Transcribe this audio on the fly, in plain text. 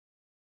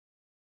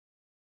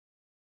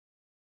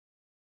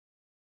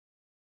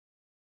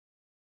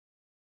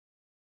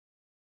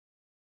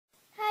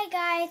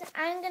guys,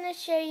 I'm going to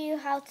show you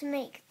how to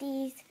make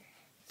these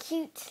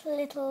cute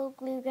little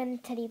glue gun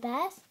teddy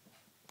bears.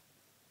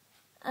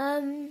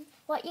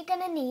 What you're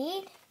going to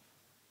need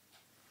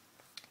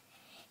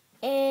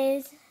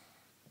is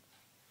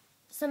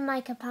some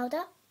mica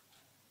powder,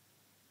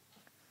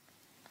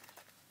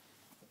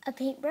 a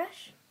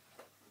paintbrush,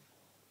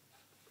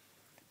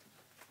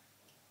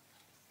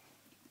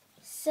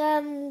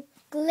 some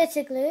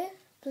glitter glue,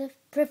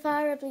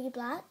 preferably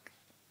black,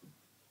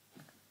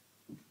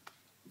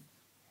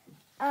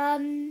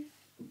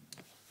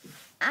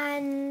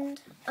 and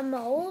a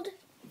mold.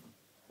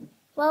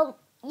 Well,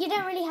 you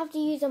don't really have to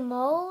use a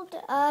mold.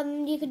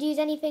 You could use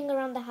anything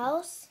around the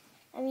house.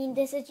 I mean,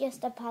 this is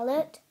just a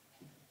palette.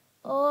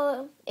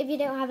 Or if you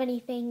don't have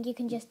anything, you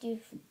can just do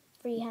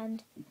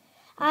freehand.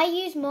 I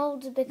use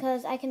molds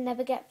because I can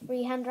never get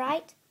freehand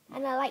right.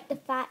 And I like the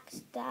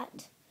fact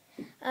that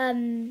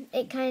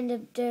it kind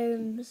of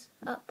domes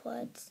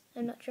upwards.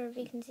 I'm not sure if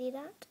you can see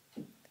that.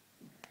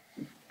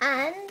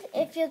 And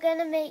if you're going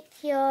to make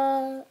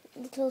your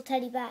little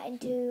teddy bear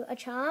into a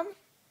charm,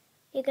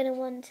 you're going to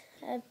want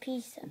a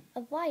piece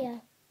of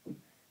wire.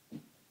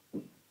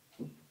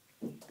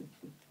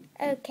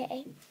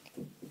 Okay,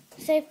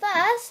 so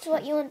first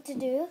what you want to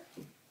do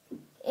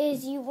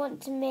is you want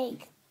to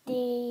make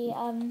the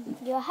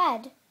your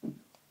head.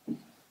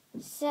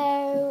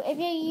 So if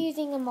you're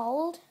using a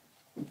mold,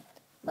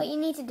 what you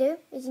need to do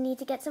is you need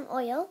to get some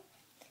oil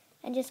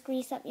and just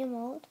grease up your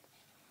mold.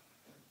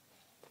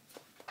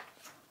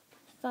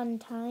 Fun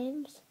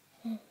times.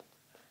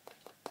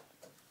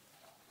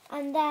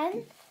 And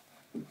then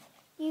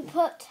you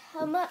put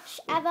how much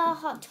ever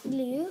hot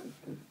glue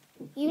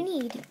you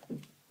need.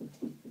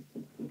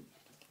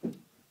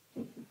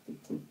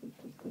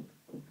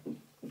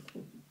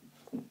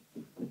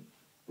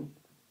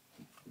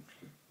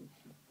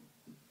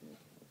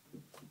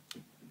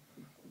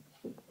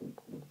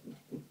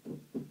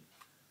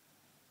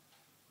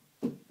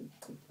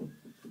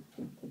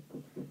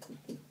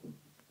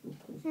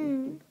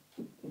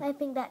 I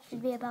think that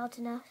should be about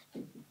enough.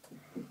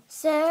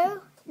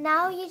 So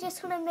now you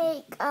just want to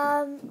make,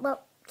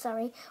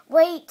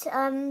 wait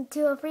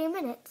 2 or 3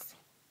 minutes.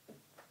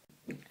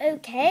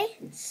 Okay,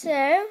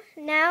 so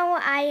now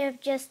I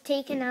have just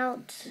taken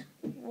out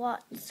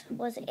what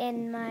was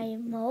in my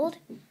mold,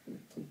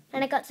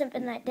 and I got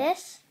something like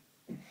this.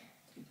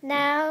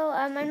 Now,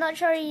 I'm not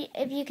sure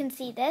if you can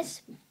see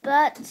this,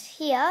 but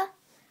here,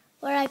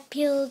 where I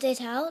peeled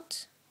it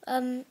out,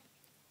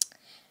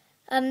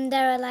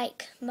 there are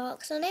like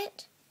marks on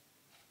it.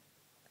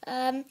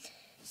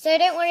 So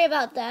don't worry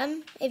about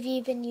them if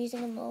you've been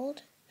using a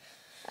mold.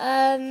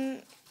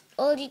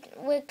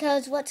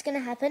 Because what's going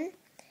to happen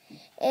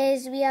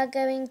is we are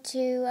going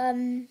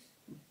to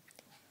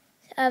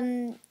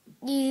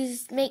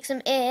make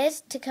some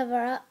ears to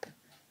cover up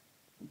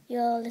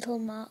your little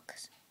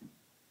marks.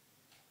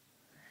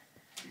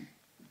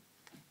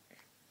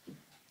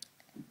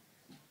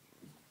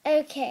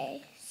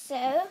 Okay,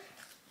 so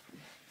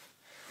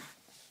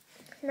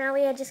now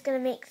we are just going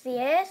to make the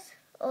ears.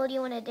 All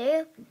you want to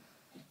do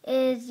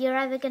is you're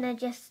either going to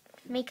just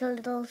make a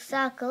little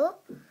circle,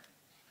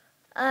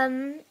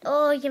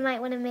 or you might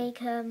want to make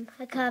a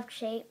curved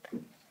shape.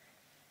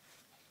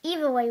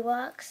 Either way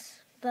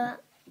works,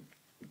 but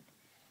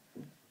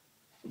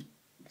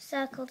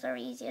circles are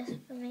easiest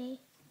for me.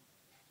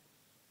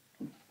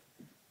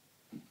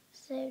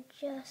 So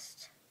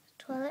just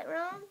twirl it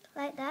round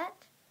like that,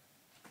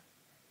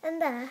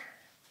 and there.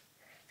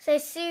 So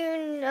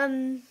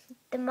soon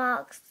the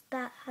marks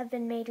that have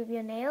been made with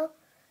your nail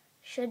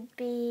should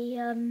be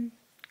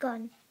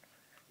gone,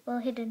 well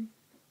hidden.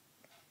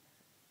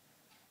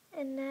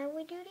 And now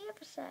we do the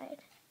other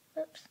side.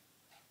 Oops,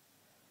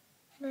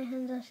 my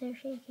hands are so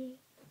shaky.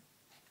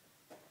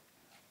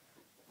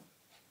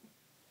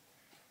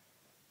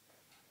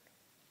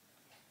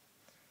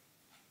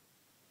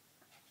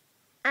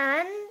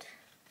 And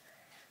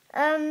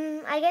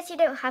I guess you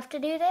don't have to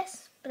do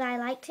this, but I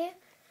like to.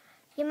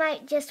 You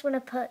might just want to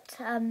put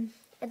a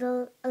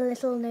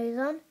little nose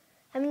on.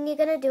 I mean, you're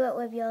going to do it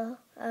with your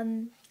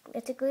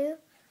glitter glue,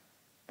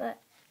 but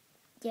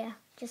yeah,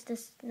 just a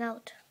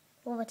snout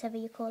or whatever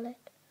you call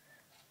it.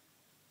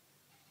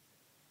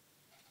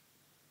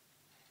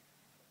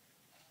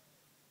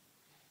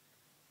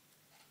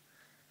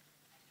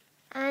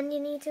 And you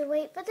need to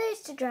wait for those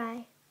to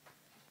dry.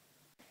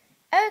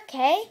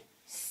 Okay,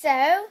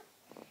 so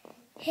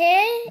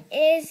here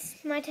is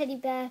my teddy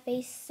bear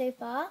face so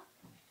far.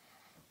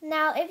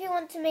 Now, if you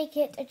want to make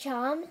it a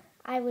charm,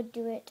 I would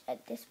do it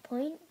at this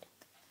point.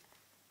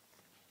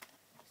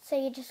 So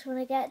you just want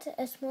to get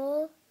a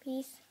small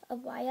piece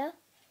of wire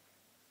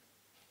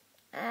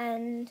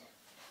and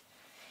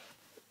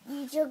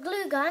use your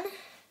glue gun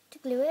to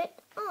glue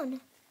it on.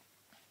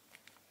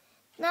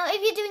 Now,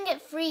 if you're doing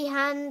it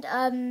freehand,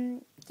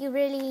 you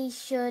really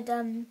should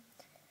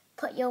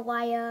put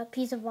your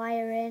piece of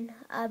wire in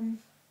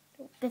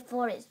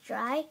before it's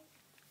dry.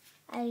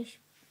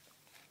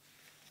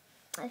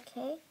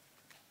 Okay.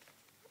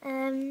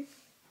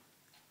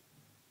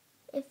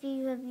 If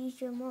you have used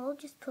your mold,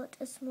 just put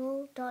a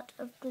small dot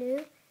of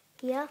glue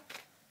here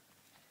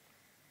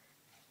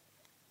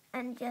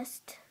and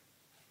just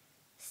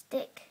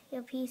stick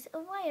your piece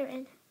of wire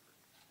in,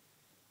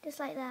 just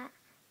like that.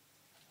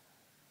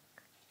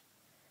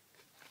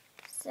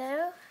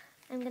 So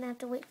I'm going to have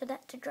to wait for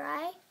that to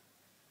dry.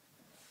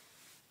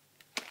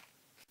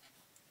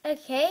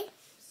 Okay,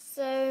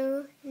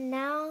 so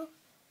now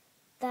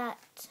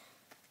that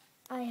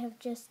I have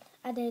just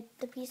added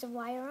the piece of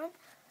wire on,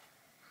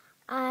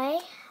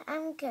 I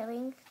am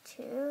going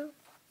to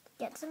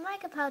get some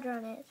mica powder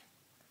on it.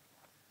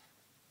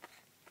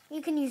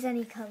 You can use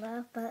any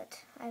colour, but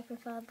I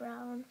prefer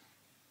brown.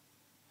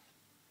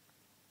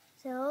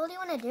 So all you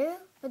want to do,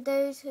 for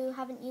those who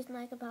haven't used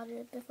mica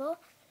powder before,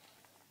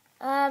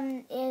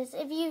 is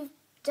if you've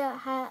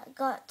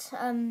got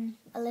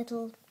a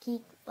little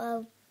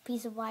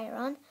piece of wire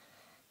on,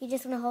 you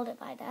just want to hold it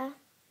by there.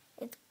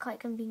 It's quite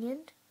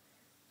convenient.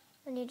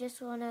 And you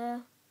just want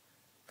to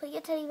put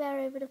your teddy bear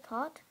over the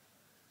pot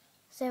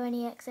so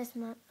any excess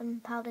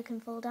powder can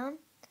fall down,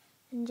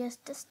 and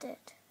just dust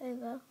it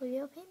over with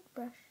your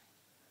paintbrush.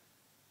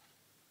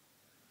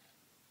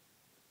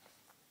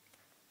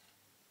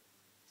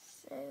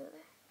 So,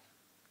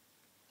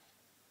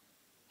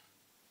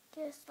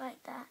 just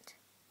like that.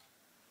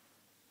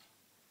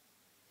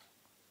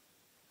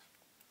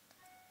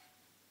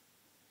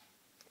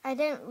 I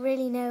don't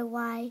really know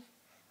why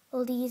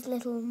all these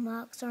little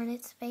marks are on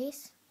its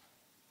face.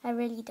 I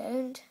really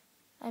don't.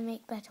 I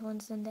make better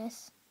ones than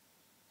this.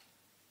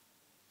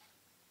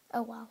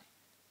 Oh well.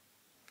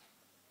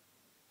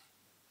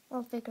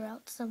 I'll figure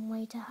out some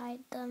way to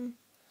hide them.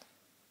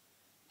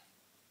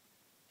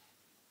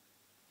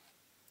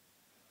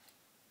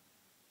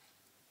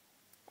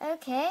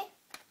 Okay.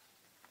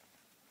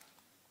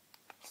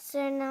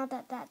 So now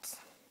that that's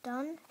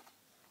done.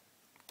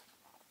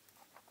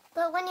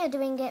 But when you're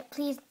doing it,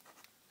 please,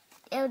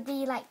 it would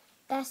be like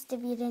best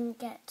if you didn't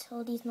get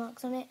all these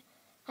marks on it.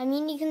 I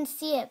mean, you can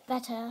see it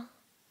better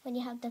when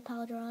you have the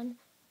powder on.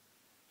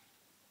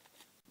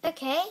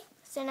 Okay,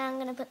 so now I'm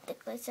going to put the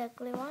glitter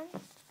glue on.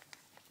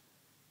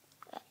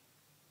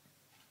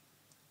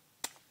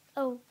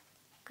 Oh,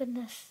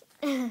 goodness.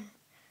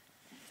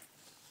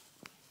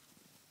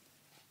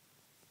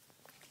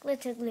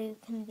 Glitter glue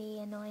can be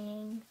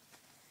annoying.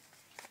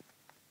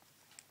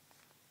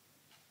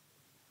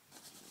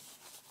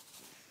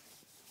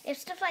 If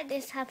stuff like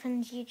this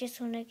happens, you just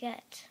want to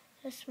get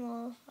a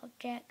small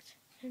object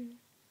and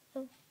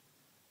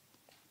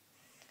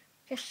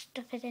just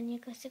stuff it in your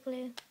glitter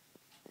glue.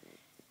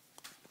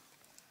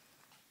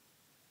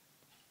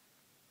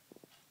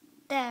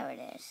 There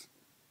it is.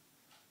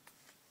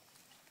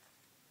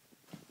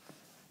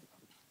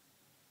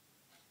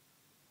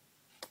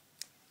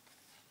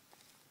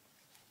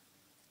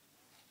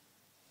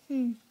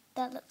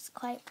 That looks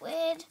quite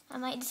weird. I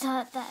might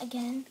start that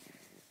again.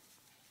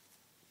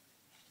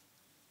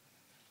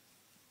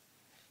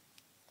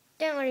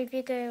 Don't worry if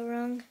you go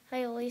wrong.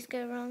 I always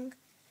go wrong.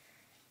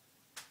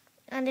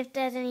 And if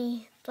there's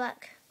any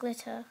black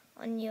glitter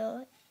on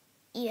your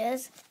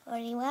ears or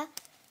anywhere,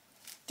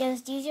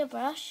 just use your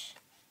brush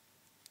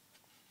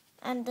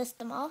and dust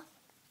them off.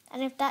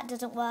 And if that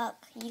doesn't work,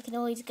 you can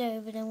always go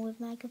over them with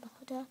mica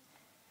powder.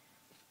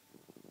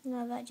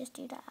 Now if I just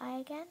do that eye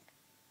again.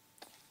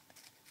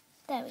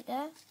 There we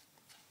go.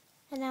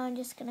 And now I'm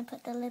just going to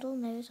put the little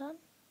nose on.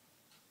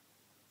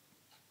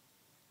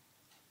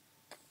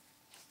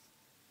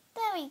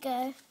 There we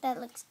go. That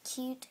looks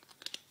cute.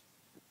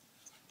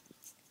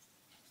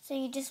 So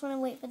you just want to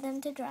wait for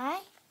them to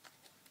dry.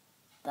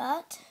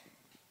 But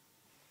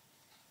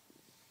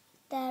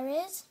there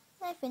is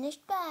my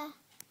finished bear.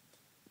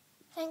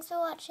 Thanks for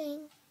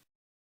watching.